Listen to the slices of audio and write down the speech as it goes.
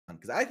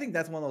because I think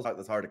that's one of those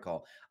that's hard to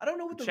call. I don't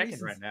know what I'm the checking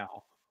reasons. right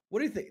now. What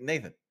do you think,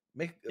 Nathan?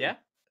 Make Yeah.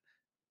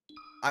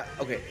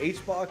 okay.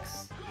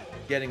 HBox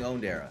getting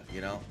owned era,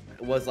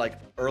 it was like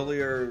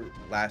earlier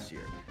last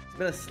year. It's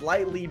been a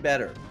slightly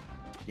better,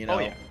 Oh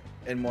yeah.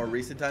 in more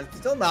recent times.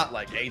 Still not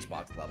like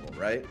HBox level,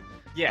 right?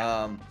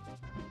 Yeah.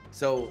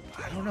 So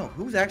I don't know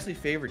who's actually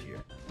favored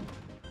here.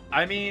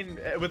 I mean,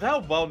 with how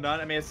well N0ne,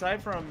 I mean,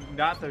 aside from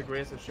not the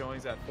greatest of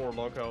showings at 4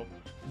 Loco,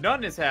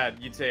 N0ne has had,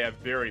 you'd say, a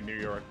very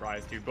meteoric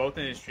rise, too, both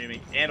in his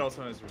streaming and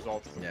also in his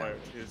results as a player,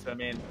 too. So, I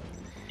mean,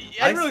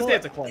 I'd really say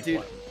it's a coin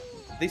flip.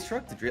 They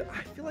struck the drill.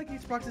 I feel like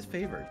HBox is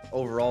favored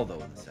overall,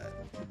 though, in the set.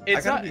 I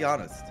It's gotta be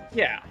honest.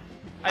 Yeah.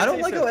 I don't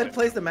like how Ed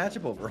plays the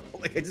matchup overall.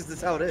 Like, it just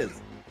is how it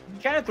is.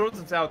 He kind of throws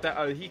himself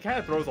that he kind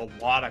of throws a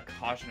lot of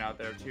caution out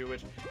there too,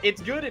 which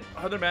it's good in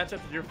other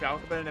matchups with your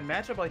Falcon, but in a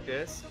matchup like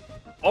this,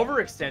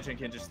 overextension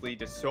can just lead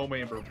to so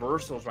many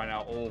reversals right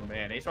now. Oh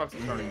man, HBox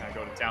is starting to kind of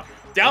go to town.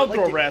 Down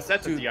throw rest,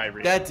 that's a DI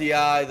read. That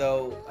DI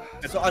though.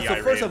 So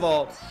first of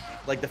all,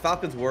 like the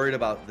Falcon's worried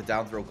about the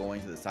down throw going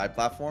to the side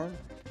platform.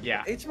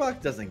 Yeah.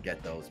 HBox doesn't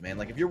get those, man.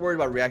 Like if you're worried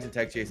about reaction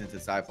tech chase into the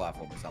side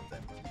platform or something,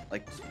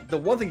 like the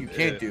one thing you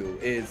can't do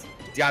is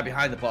DI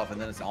behind the puff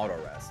and then it's an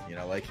auto rest,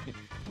 like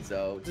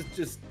so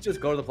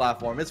just go to the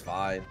platform, it's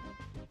fine.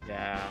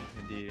 Yeah,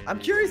 indeed. I'm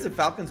curious if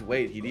Falcon's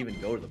weight he'd even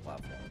go to the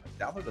platform. Like,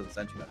 down throw doesn't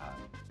send you that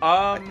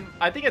high.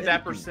 I think at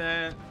that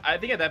percent,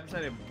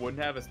 it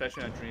wouldn't have,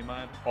 especially on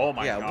Dreamland. Oh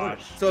my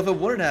gosh. So if it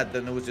wouldn't have,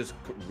 then it was just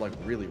like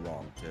really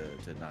wrong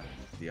to not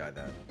DI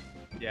that.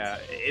 Yeah,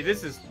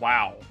 this is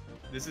wow.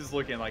 This is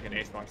looking like an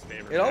HBox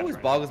favorite. It always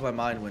boggles my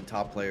mind when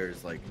top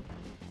players like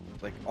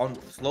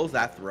on slows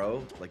that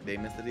throw, like they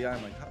miss the DI.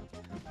 I'm like,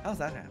 how's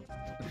that happen?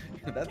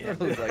 That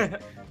throw was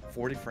like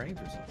 40 frames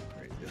or something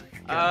crazy.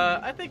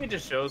 I think it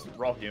just shows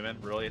we're all human.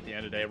 Really, at the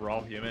end of the day, we're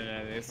all human,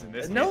 and it's in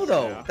this. No, case,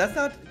 though, that's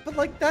not. But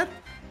like that,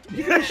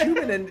 you can be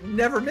human and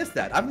never miss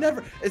that. I've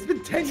never. It's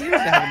been 10 years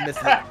I haven't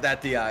missed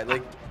that DI.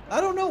 Like, I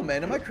don't know,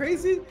 man. Am I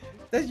crazy?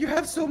 That you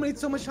have so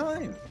much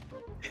time.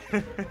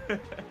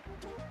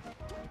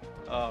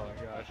 Oh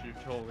my gosh, you're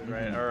totally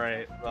right. All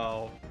right,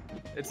 well,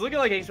 it's looking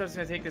like HBox is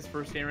gonna take this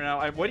first game right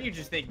now. What do you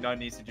just think N0ne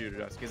needs to do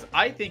to us? Because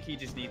I think he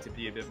just needs to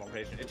be a bit more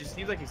patient. It just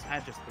seems like he's kind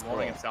of just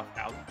throwing himself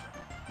out.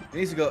 He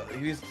needs to go.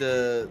 He needs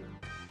to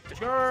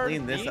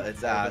clean this.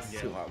 It's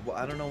too hard. Well,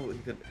 I don't know. He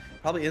could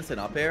probably instant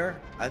up air.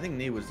 I think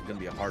N0ne was gonna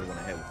be a hard one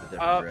to hit with the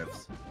different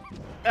drifts.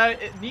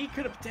 N0ne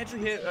could have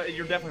potentially hit.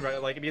 You're definitely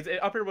right. Like because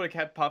up air would have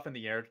kept Puff in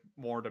the air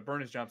more to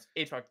burn his jumps.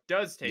 HBox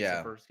does take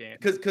the first game.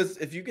 Because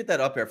if you get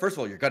that up air, first of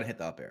all, you're gonna hit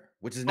the up air,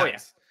 which is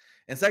nice.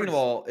 And second of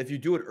all, if you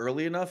do it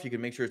early enough, you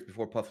can make sure it's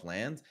before Puff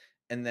lands.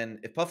 And then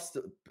if Puff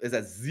is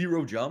at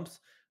 0 jumps,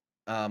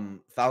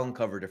 Falcon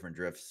cover different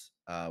drifts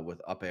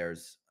with up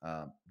airs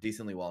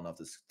decently well enough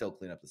to still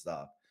clean up the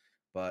stock.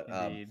 But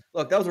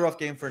look, that was a rough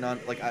game for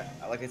N0ne. Like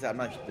I said, I'm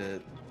not.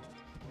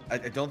 I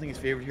don't think he's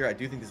favored here. I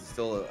do think this is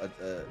still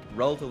a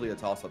relatively a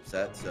toss-up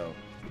set, so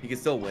he can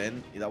still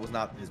win. That was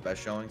not his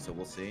best showing, so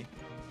we'll see.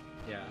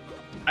 Yeah,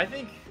 I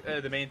think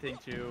the main thing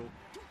too.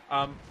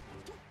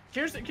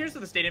 Here's to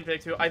the stadium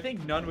pick too. I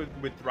think N0ne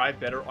would thrive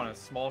better on a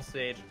small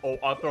stage. Oh,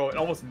 up throw and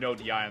almost no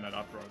DI on that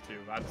up throw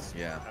too. That's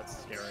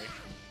scary.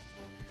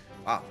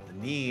 Wow, the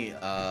knee.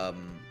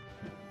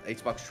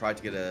 HBox tried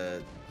to get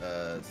a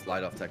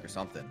slide off tech or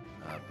something,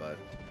 but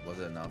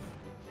wasn't enough.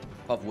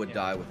 Puff would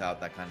die without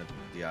that kind of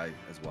DI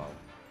as well.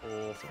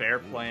 Oh, fair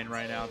playing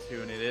right now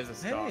too, and it is a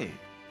stock. Hey,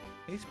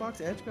 HBox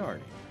edge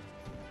guard.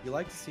 You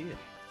like to see it.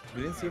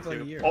 We didn't see it for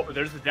like a year. Oh,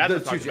 there's the dad.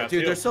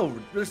 Dude, they're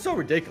so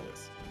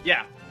ridiculous.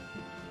 Yeah.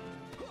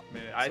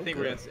 I think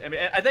we're gonna. I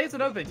mean, I think it's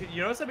another thing too.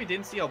 You notice that we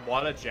didn't see a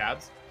lot of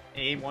jabs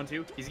in game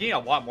 1-2. He's getting a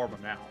lot more of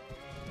them now.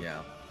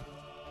 Yeah.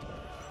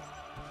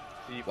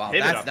 Wow,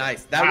 that's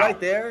nice. That right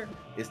there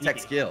is tech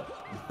skill.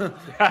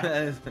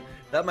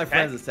 That, my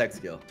friends, is tech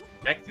skill.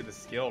 Back to the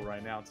skill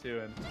right now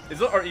too, and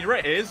you're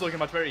right. It is looking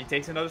much better. He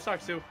takes another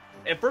stock too,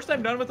 and first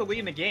time N0ne with the lead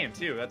in the game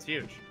too. That's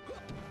huge.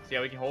 See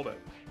how we can hold it.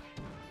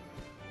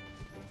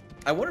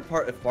 I wonder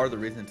if part of the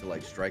reason to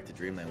like strike to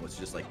Dreamland was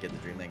just like get the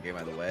Dreamland game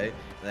out of the way,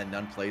 and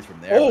then N0ne plays from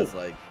there. It's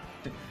like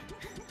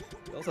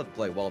you also have to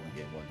play well in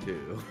game 1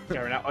 too.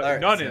 Yeah, right now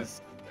N0ne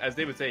is, as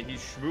they would say, he's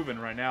schmoovin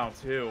right now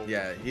too.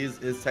 Yeah,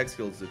 his tech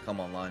skills have come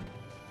online.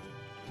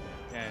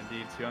 Yeah,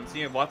 indeed too. I'm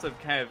seeing lots of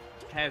kind of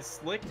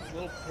slick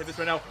little pivots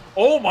right now.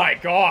 Oh my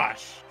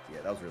gosh!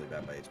 Yeah, that was really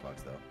bad by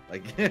HBox though.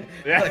 Like, yeah.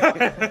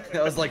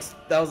 that was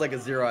like a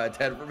 0 out of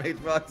 10 from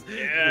HBox.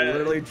 Yeah,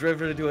 literally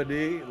drifted into a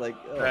knee. Like,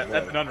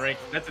 that's an unranked.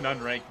 That's an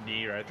unranked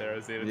knee right there,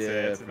 as they would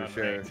say. It's for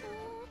sure.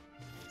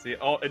 See,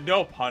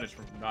 no punish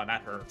from N0ne.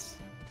 That hurts.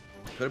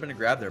 Could have been a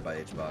grab there by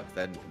HBox.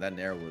 That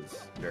nair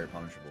was very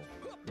punishable.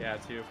 Yeah,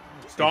 too.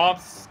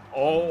 Stomps.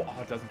 Oh,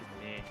 it doesn't get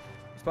the knee.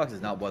 HBox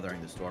is not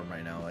weathering the storm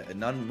right now.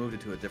 N0ne moved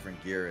it to a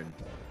different gear, and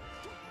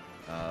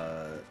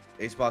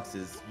HBox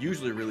is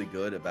usually really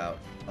good about,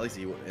 at least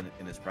he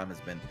in his prime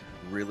has been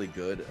really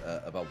good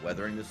about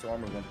weathering the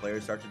storm of when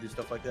players start to do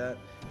stuff like that,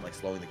 like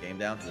slowing the game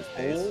down to his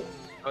pace.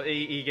 Oh,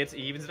 he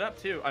evens it up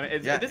too. I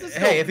mean, yeah. This is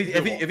hey,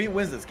 if he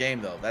wins this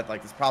game though,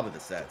 that's probably the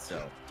set.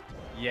 So.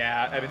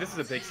 Yeah, I mean, this is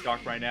a big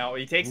stock right now.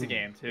 He takes the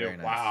game too. Very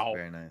nice, wow.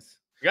 Very nice.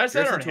 You guys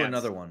drifts into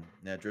another one.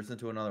 Yeah, drifts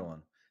into another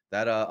one.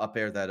 That up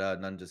air that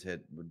N0ne just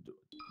hit,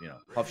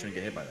 Puff shouldn't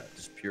get hit by that.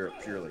 Just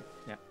purely.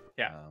 Yeah.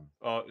 Yeah.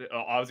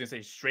 I was gonna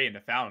say straight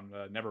into Fountain.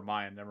 Never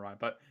mind.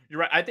 But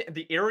you're right. I think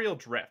the aerial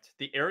drift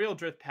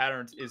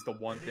patterns is the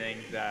one thing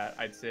that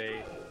I'd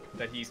say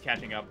that he's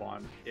catching up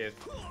on. If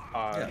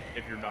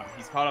you're not,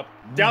 he's caught up.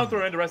 Down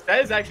throw into rest.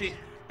 That's actually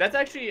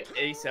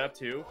a setup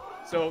too.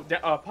 So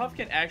Puff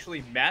can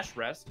actually mash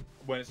rest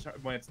when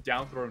it's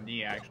down throw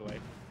knee actually.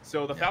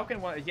 So the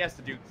Falcon, what he has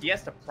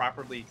to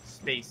properly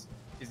space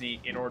his knee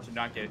in order to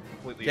not get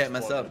completely. Can't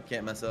mess up.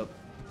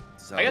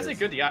 I guess a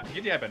good DI by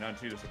N0ne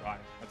too to survive.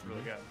 That's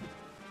really good.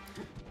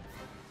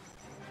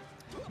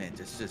 Man,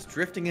 just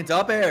drifting into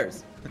up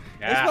airs.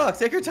 Yeah. HBox,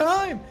 take your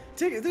time.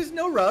 There's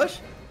no rush.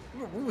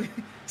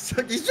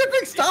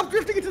 Stop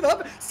drifting into the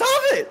up. Stop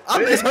it!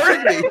 It's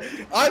hurting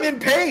me. I'm in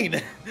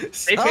pain.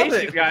 Stay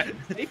patient, guys.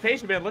 Stay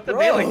patient, man. Let the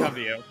melee come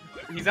to you.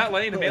 He's not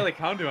letting the melee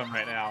come to him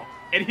right now,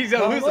 and he's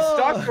gonna lose the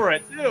stock for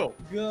it too.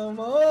 Come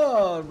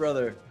on,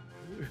 brother.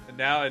 And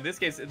now, in this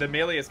case, the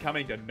melee is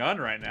coming to N0ne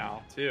right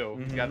now too.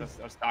 He's got a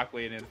stock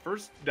lead, and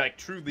first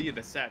true lead of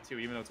the set too,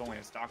 even though it's only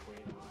a stock lead.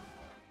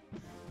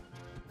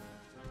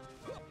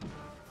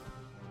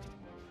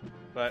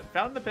 But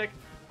Fountain the pick.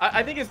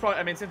 I think it's probably,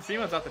 I mean, since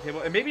Dreamland's off the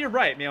table, and maybe you're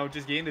right,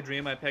 just getting the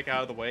Dreamland pick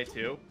out of the way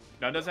too.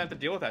 N0ne doesn't have to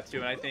deal with that too,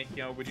 and I think,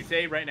 would you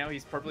say right now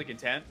he's perfectly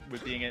content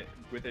with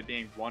it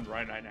being one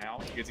right now?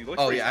 Because he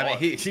looks. Oh yeah, solid. I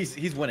mean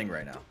he's winning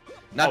right now.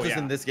 Not just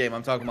in this game.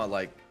 I'm talking about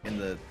like in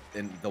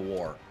the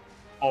war.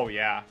 Oh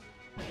yeah.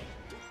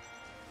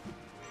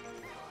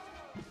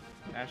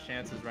 Mash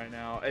chances right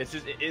now. It's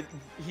just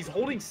he's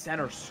holding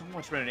center so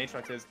much better than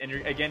HBox is, and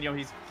again,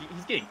 he's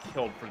getting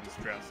killed for these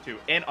drifts too,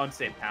 and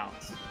unsafe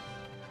pounds.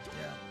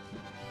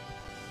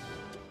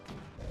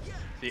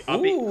 The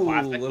Ooh,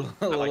 a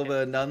little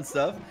bit of N0ne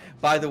stuff.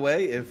 By the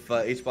way, if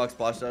HBox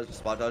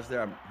spot dodge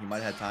there, he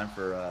might have had time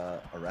for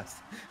a rest.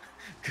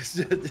 Just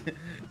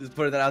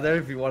putting that out there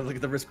if you want to look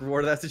at the risk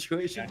reward of that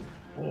situation.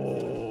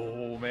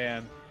 Oh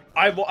man,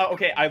 I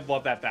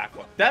love that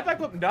backflip. That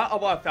backflip, not a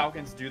lot of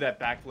Falcons do that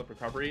backflip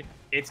recovery.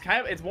 It's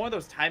one of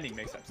those timing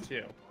mix-ups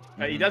too.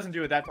 He doesn't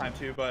do it that time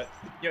too, but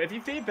if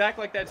you fade back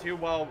like that too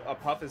while a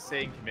Puff is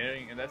saying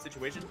committing in that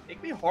situation, it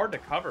can be hard to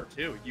cover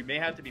too. You may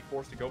have to be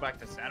forced to go back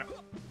to center,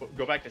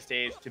 go back to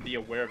stage to be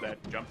aware of that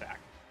jump back.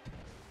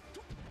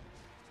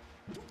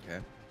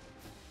 Okay.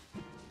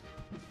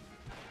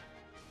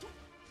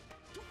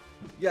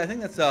 Yeah, I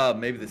think that's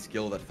maybe the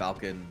skill that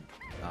Falcon.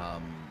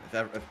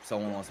 If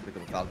someone wants to pick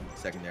up a Falcon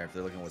secondary, if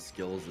they're looking at what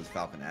skills does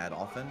Falcon add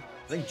often,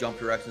 I think jump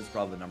direction is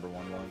probably the number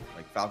one.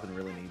 Like Falcon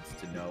really needs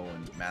to know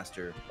and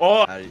master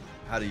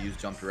how to use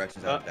jump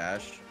directions out of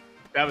dash.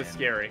 That was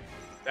scary.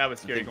 That was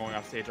scary going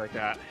off stage like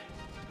that.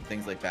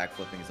 Things like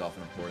backflipping is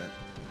often important.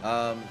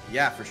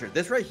 Yeah, for sure.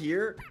 This right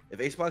here, if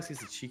HBox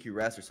gets a cheeky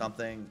rest or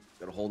something,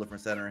 got a whole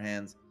different set in her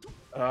hands.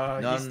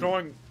 He's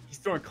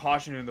throwing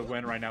caution in the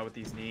wind right now with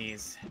these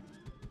knees.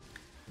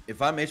 If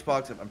I'm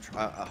HBox,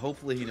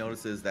 hopefully he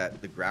notices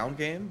that the ground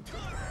game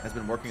has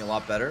been working a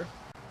lot better.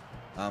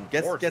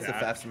 Gets the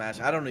F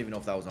smash. I don't even know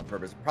if that was on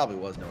purpose. It probably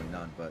was, knowing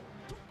N0ne,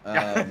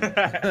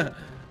 but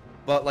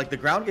but like the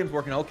ground game's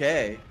working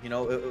okay.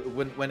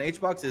 When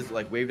HBox is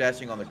like wave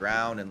dashing on the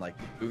ground and like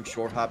doing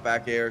short hop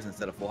back airs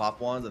instead of full hop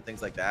ones and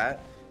things like that,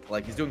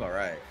 like he's doing all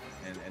right.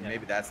 And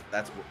maybe that's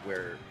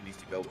where he needs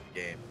to go with the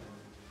game.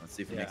 Let's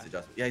see if he makes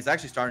adjustments. Yeah, he's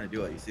actually starting to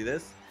do it. You see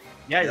this?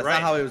 Yeah, you're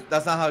right.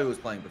 That's not how he was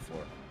playing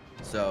before.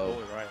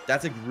 So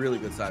that's a really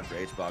good sign for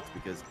HBox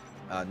because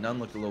N0ne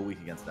looked a little weak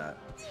against that.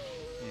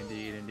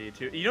 Indeed,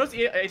 too. You notice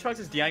HBox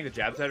is DIing the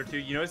jab setter too.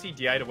 You notice he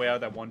DI'd away out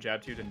of that one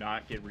jab too to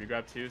not get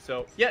regrab too.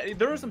 So yeah,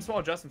 there are some small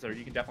adjustments there.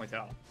 You can definitely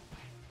tell.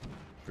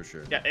 For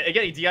sure. Yeah,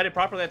 again, he DI'd it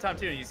properly that time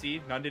too. And you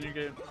see, N0ne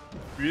didn't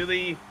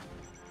really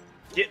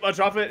get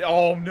much off it.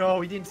 Oh no,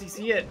 he didn't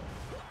CC it.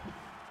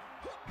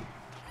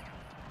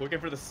 Looking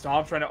for the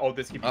stomp, trying to. Oh,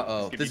 this could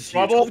be. This is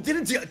trouble. Oh, he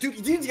didn't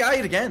DI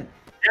it again.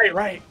 Yeah, you're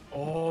right.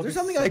 Oh, is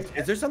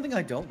there something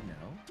I don't know?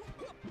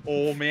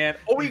 Oh man.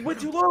 Oh, he went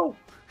too low.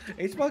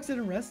 HBox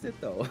didn't rest it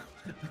though.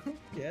 I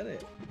don't get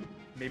it.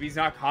 Maybe he's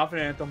not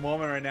confident at the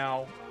moment right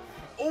now.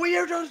 Oh, he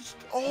just.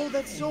 Oh,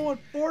 that's so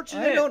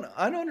unfortunate.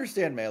 I don't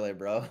understand melee,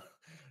 bro.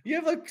 You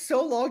have like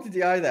so long to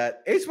DI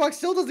that. HBox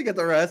still doesn't get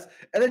the rest,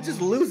 and it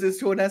just loses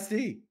to an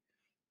SD.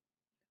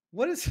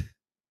 What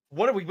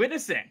are we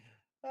witnessing?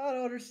 I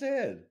don't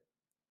understand.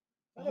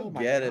 I don't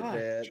get it,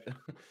 man.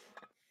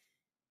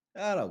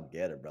 I don't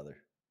get it, brother.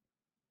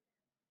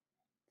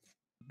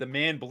 The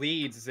man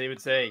bleeds, as they would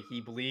say.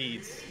 He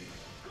bleeds.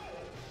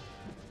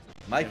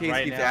 My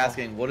case keeps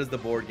asking, "What is the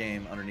board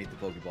game underneath the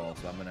Pokeball?"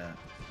 So I'm gonna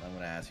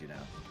ask you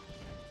now,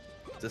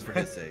 just for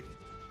his sake.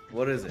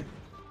 What is it?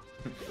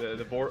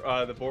 The board.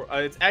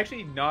 It's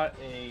actually not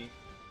a.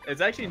 It's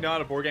actually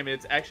not a board game.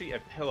 It's actually a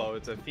pillow.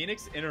 It's a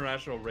Phoenix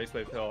International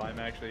Raceway pillow. I'm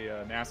actually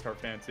a NASCAR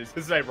fan too. So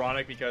this is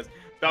ironic because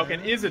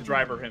Falcon is a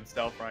driver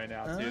himself right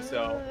now too.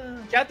 So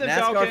Captain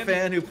NASCAR Falcon,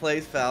 fan who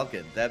plays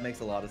Falcon. That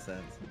makes a lot of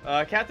sense.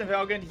 Captain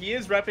Falcon, he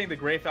is repping the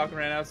Gray Falcon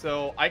right now.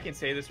 So I can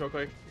say this real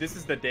quick. This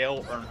is the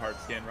Dale Earnhardt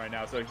skin right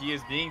now. So he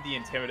is being the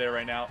Intimidator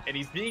right now, and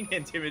he's being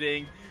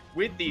intimidating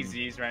with these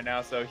Z's right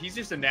now. So he's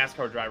just a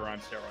NASCAR driver on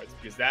steroids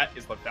because that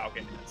is what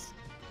Falcon is.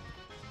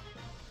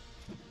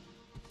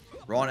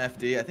 Ron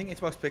FD, I think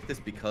Xbox picked this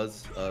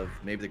because of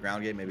maybe the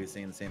ground game, maybe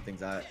saying the same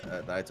things that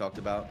I talked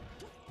about.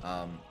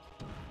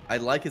 I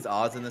like his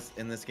odds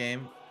in this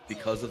game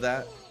because of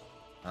that.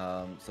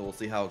 So we'll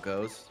see how it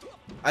goes.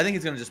 I think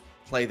he's gonna just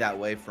play that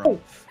way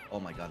from. Oh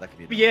my god, that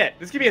could be. Yeah,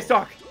 this could be a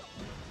stock.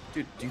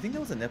 Dude, do you think that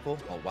was a nipple?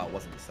 Oh wow, it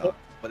wasn't a stock,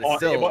 but it's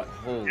still.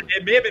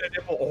 It may have been a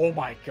nipple. Oh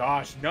my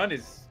gosh, N0ne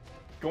is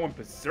going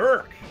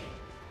berserk.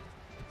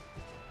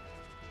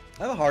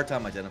 I have a hard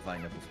time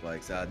identifying nipple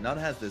spikes. N0ne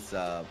has this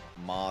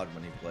mod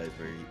when he plays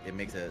where it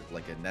makes it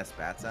like a nest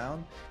bat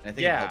sound, and I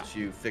think it helps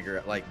you figure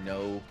out, like,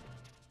 know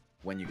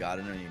when you got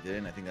it and when you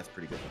didn't. I think that's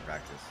pretty good for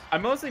practice.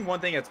 I'm noticing one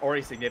thing that's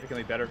already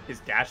significantly better: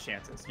 his dash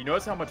chances. You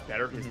notice how much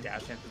better his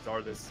dash chances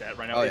are this set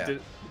right now. Oh, yeah.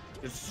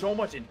 There's so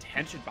much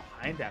intention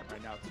behind that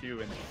right now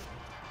too, and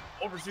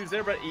overshoots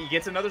there, but he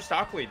gets another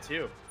stock lead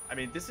too. I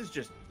mean, this is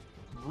just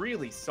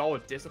really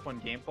solid,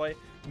 disciplined gameplay,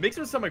 mixed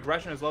with some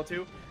aggression as well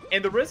too.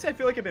 And the risks, I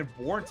feel like, have been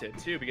warranted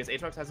too, because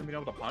Xbox hasn't been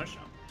able to punish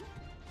them.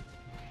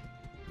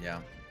 Yeah.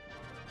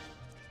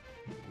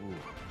 Ooh.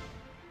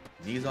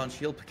 Knees on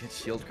shield, but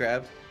gets shield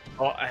grabbed.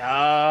 Oh,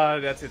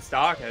 that's its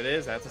stock. It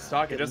is. That's a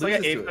stock. It just like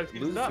an Xbox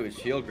loses to a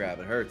shield grab.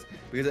 It hurts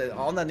because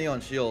on that knee on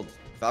shield,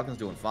 Falcon's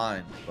doing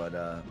fine,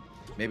 but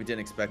maybe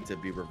didn't expect to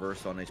be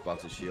reversed on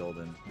HBox's shield,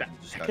 and that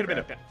could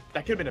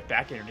have been a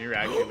back air near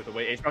actually with the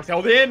way HBox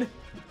held in.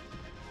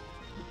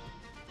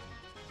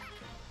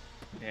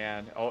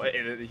 And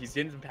he's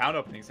getting some pound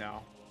openings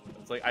now.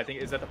 It's like, I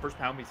think, is that the first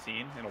pound we've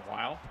seen in a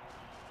while?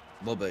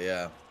 A little bit,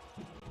 yeah.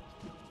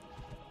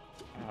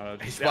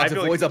 HBox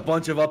avoids a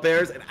bunch of up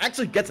airs and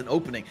actually gets an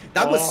opening.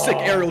 That was sick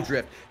aerial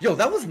drift. Yo,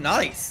 that was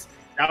nice.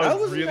 That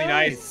was really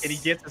nice. And he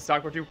gets the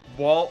stock for 2.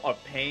 Wall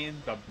of Pain,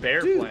 the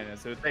bear plan.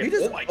 So he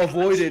just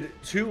avoided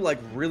 2 like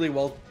really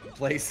well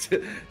placed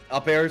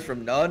up airs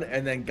from N0ne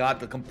and then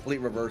got the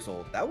complete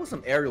reversal. That was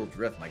some aerial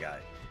drift, my guy.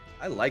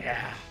 I like it.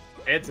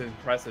 It's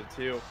impressive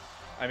too.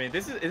 I mean,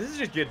 this is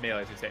just good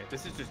melee, as you say.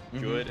 This is just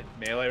good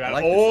melee. Right?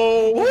 Like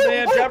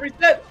man, jab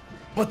reset.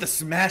 But the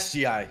smash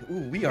GI.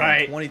 Ooh, we are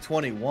in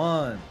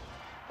 2021.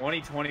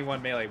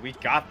 2021 melee. We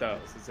got those,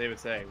 as they would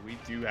say. We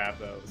do have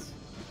those.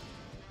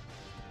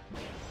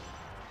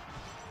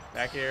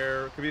 Back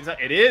air could be.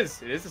 It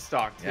is. It is a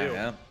stock too.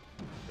 Yeah.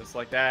 Just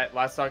like that.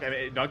 Last stock. I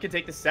mean, N0ne can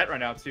take the set right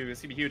now too. This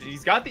could be huge.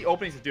 He's got the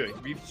openings to do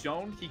it. We've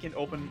shown he can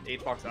open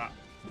HBox up.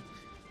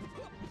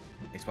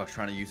 HBox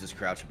trying to use his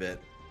crouch a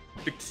bit.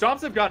 The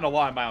stomps have gotten a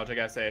lot of mileage, I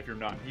gotta say, if you're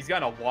N0ne. He's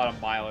gotten a lot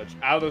of mileage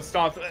out of those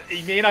stomps.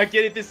 He may not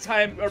get it this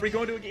time. Are we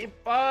going to a game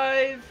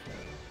 5?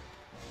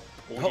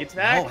 Will he get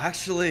back? Oh,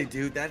 actually,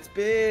 dude, that's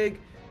big.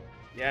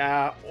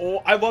 Yeah.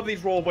 Oh, I love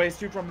these rollaways,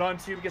 too, from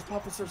N0ne, too, because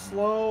Puff is so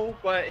slow,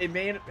 but it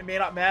may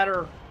not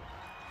matter.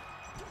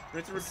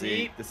 Rinse and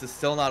repeat. This is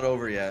still not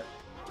over yet.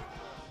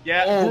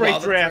 Yeah,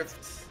 great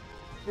drift.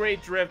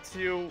 Great drift,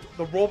 too.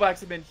 The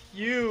rollbacks have been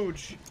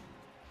huge.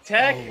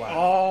 Tech.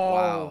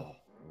 Oh,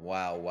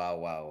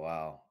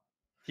 wow.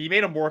 He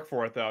made him work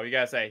for it, though. You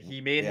gotta say, he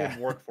made him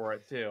work for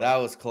it, too. That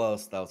was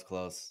close.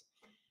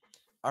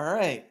 All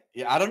right.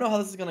 Yeah, I don't know how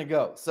this is going to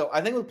go. So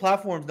I think with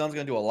platforms, N0ne's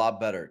going to do a lot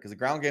better because the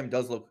ground game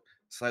does look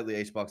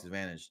slightly HBox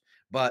advantaged.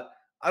 But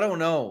I don't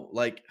know.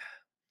 Like,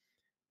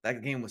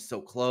 that game was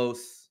so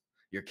close.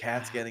 Your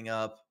cat's getting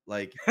up.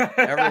 Like,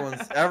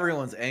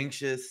 everyone's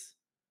anxious.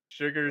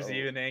 Sugar's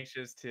even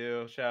anxious,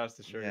 too. Shout out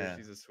to Sugar. Yeah.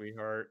 She's a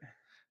sweetheart.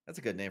 That's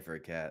a good name for a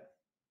cat.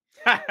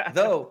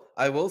 Though,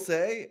 I will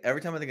say, every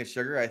time I think of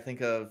Sugar, I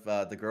think of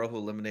the girl who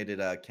eliminated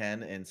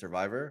Ken in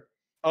Survivor.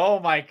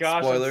 Oh my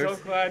gosh, Spoilers. I'm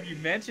so glad you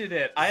mentioned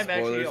it. I am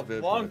actually a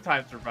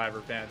long-time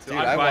Survivor fan. So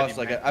dude,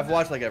 I've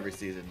watched like every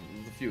season.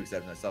 With a few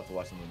exceptions. I still have to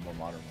watch some of the more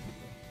modern ones.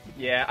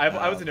 Yeah,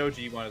 I was an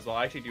OG one as well.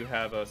 I actually do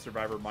have a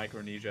Survivor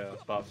Micronesia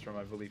buffs from,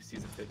 I believe,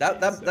 season 15.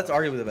 That's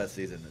arguably the best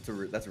season. That's a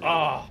really good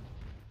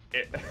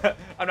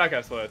I'm not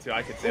gonna spoil it too.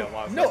 I could say a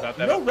lot of stuff about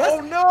that.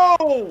 Oh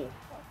no!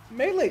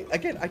 Melee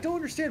again. I don't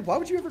understand. Why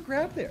would you ever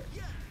grab there?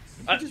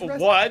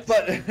 What?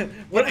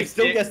 But I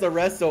still guess the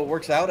rest, so it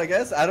works out. I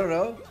guess I don't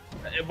know.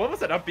 What was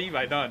that up B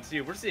by N0ne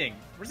too? We're seeing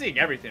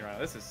everything right now.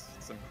 This is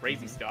some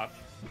crazy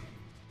stuff.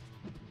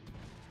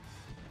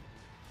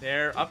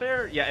 There, up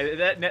air,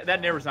 yeah.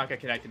 That never's not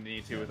gonna connect in the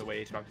knee too with the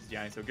way HBox is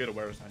DIing. So good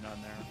awareness on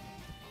N0ne there.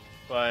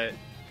 But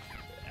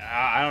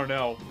I don't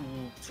know.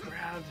 Ooh,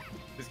 grabbed.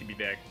 This could be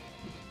big.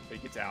 But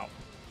he gets out.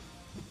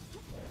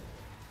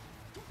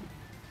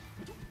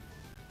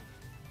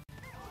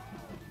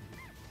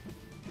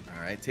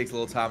 All right, takes a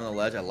little time on the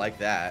ledge. I like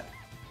that.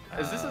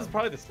 This is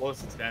probably the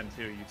slowest it's been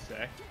too, you'd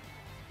say.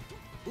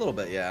 A little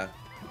bit, yeah.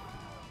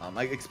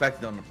 I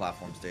expected on the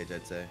platform stage,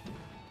 I'd say.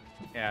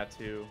 Yeah,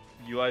 too.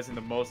 Utilizing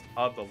the most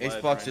of the ledge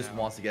Hbox right just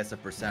now. wants to get some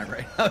percent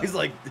right now. He's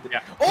like,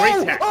 Yeah.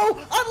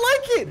 oh, I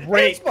like it.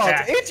 Great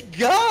Hbox, it's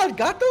God,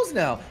 got those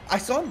now. I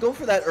saw him go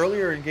for that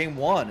earlier in game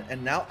 1,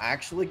 and now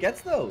actually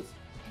gets those.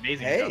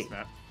 Amazing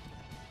adjustment.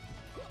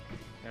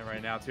 And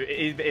right now, too,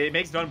 it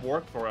makes N0ne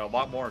work for a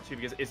lot more, too,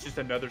 because it's just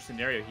another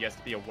scenario he has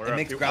to be aware of. It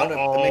makes grounded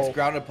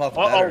Puff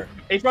better.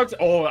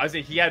 Hbox, I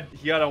say he had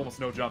almost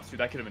no jumps, too.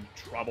 That could have been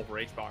trouble for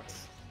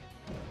Hbox.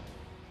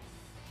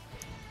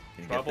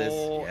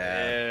 Trouble,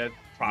 yeah.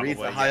 Probably,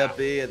 reads the high up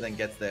B and then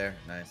gets there.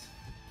 Nice.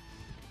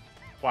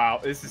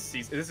 Wow, this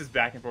is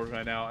back and forth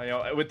right now. You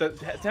know, with the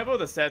tempo of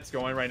the sets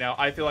going right now,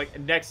 I feel like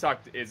next stock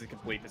is a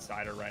complete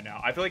decider right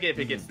now. I feel like if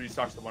it gets 3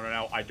 stocks to 1 right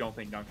now, I don't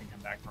think N0ne can come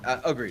back from it.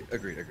 Agreed,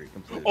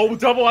 completely. Oh,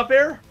 double up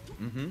air?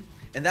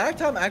 And that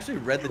time I actually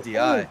read the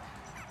DI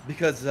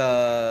because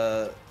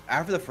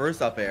after the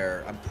first up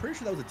air, I'm pretty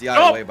sure that was a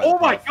DI away by the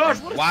my gosh,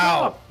 what a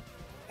wow.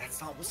 That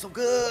stop was so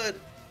good.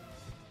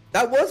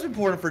 That was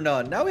important for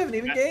N0ne. Now we have an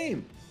even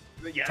game.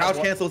 Yeah, Crouch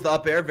cancels the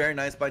up air. Very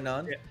nice by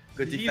N0ne. Yeah.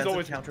 Good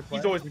defensive counterplay.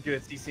 He's always been good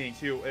at CCing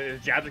too.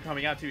 Jabs are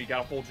coming out too. He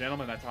got a full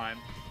gentleman that time.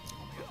 Oh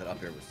my god, that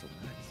up air was so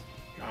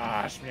nice.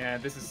 Gosh,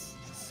 man, this is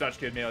such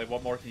good melee.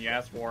 What more can you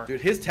ask for?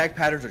 Dude, his tech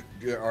patterns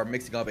are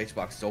mixing up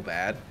Hbox so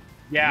bad.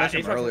 Yeah, I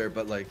mentioned earlier,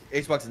 but like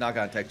Hbox has not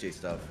gotten tech chase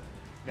stuff.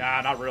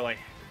 Nah, not really.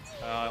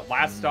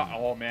 Last stop.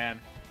 Oh man.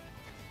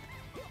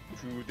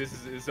 Dude,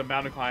 this is a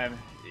mountain climb.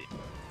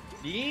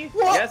 E?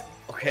 What? Yes.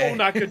 Okay. Oh,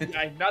 not good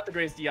DI. Not the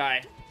greatest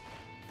DI.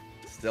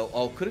 Still,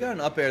 could have got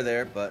an up air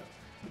there, but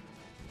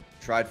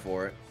tried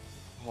for it.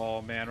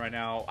 Oh man, right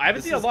now I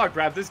haven't seen a lot of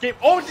grabs this game.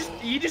 Oh,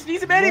 he just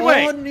needs him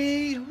anyway.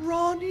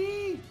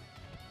 Ronnie.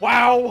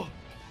 Wow.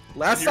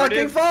 Last stock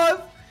game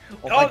 5.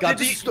 Oh my god,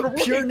 this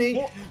is pure knee.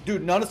 Oh.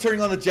 Dude, N0ne is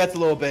turning on the jets a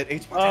little bit.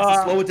 Hbox has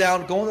to slow it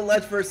down, go on the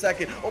ledge for a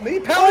second. Oh,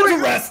 maybe power to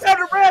rest. Power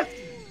to rest.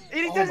 And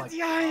he Oh does my DI.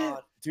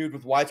 god. Dude,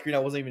 with widescreen, I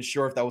wasn't even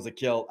sure if that was a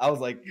kill. I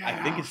was like,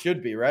 I think it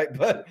should be, right?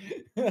 But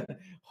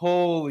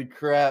holy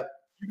crap.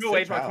 You know,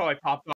 Hbox probably popped off.